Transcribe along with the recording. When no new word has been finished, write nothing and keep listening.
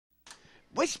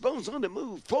Wishbone's on the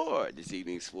move for this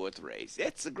evening's fourth race.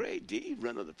 It's a Grade D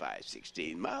run of the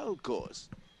 516-mile course.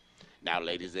 Now,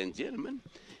 ladies and gentlemen,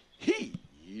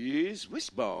 here's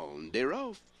Wishbone. They're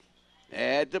off.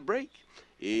 At the break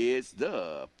is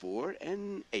the 4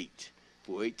 and 8.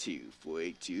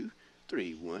 482,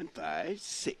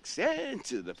 3156. And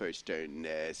to the first turn,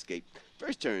 escape.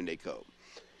 First turn they go.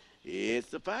 It's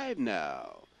the 5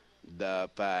 now. The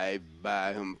 5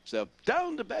 by himself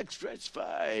down the backstretch.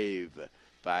 5.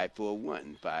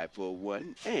 541,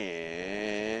 541,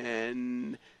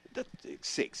 and the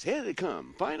 6. Here they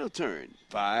come. Final turn.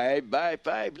 5 by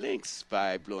 5 lengths.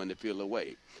 5 blowing the field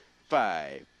away.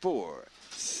 5, 4,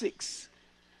 6,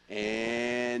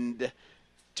 and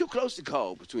too close to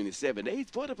call between the 7 and 8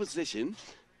 for the position.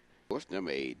 Fourth, number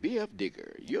 8, BF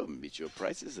Digger. Your mutual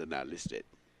prices are now listed.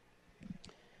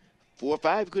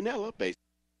 4-5 Quinella, base.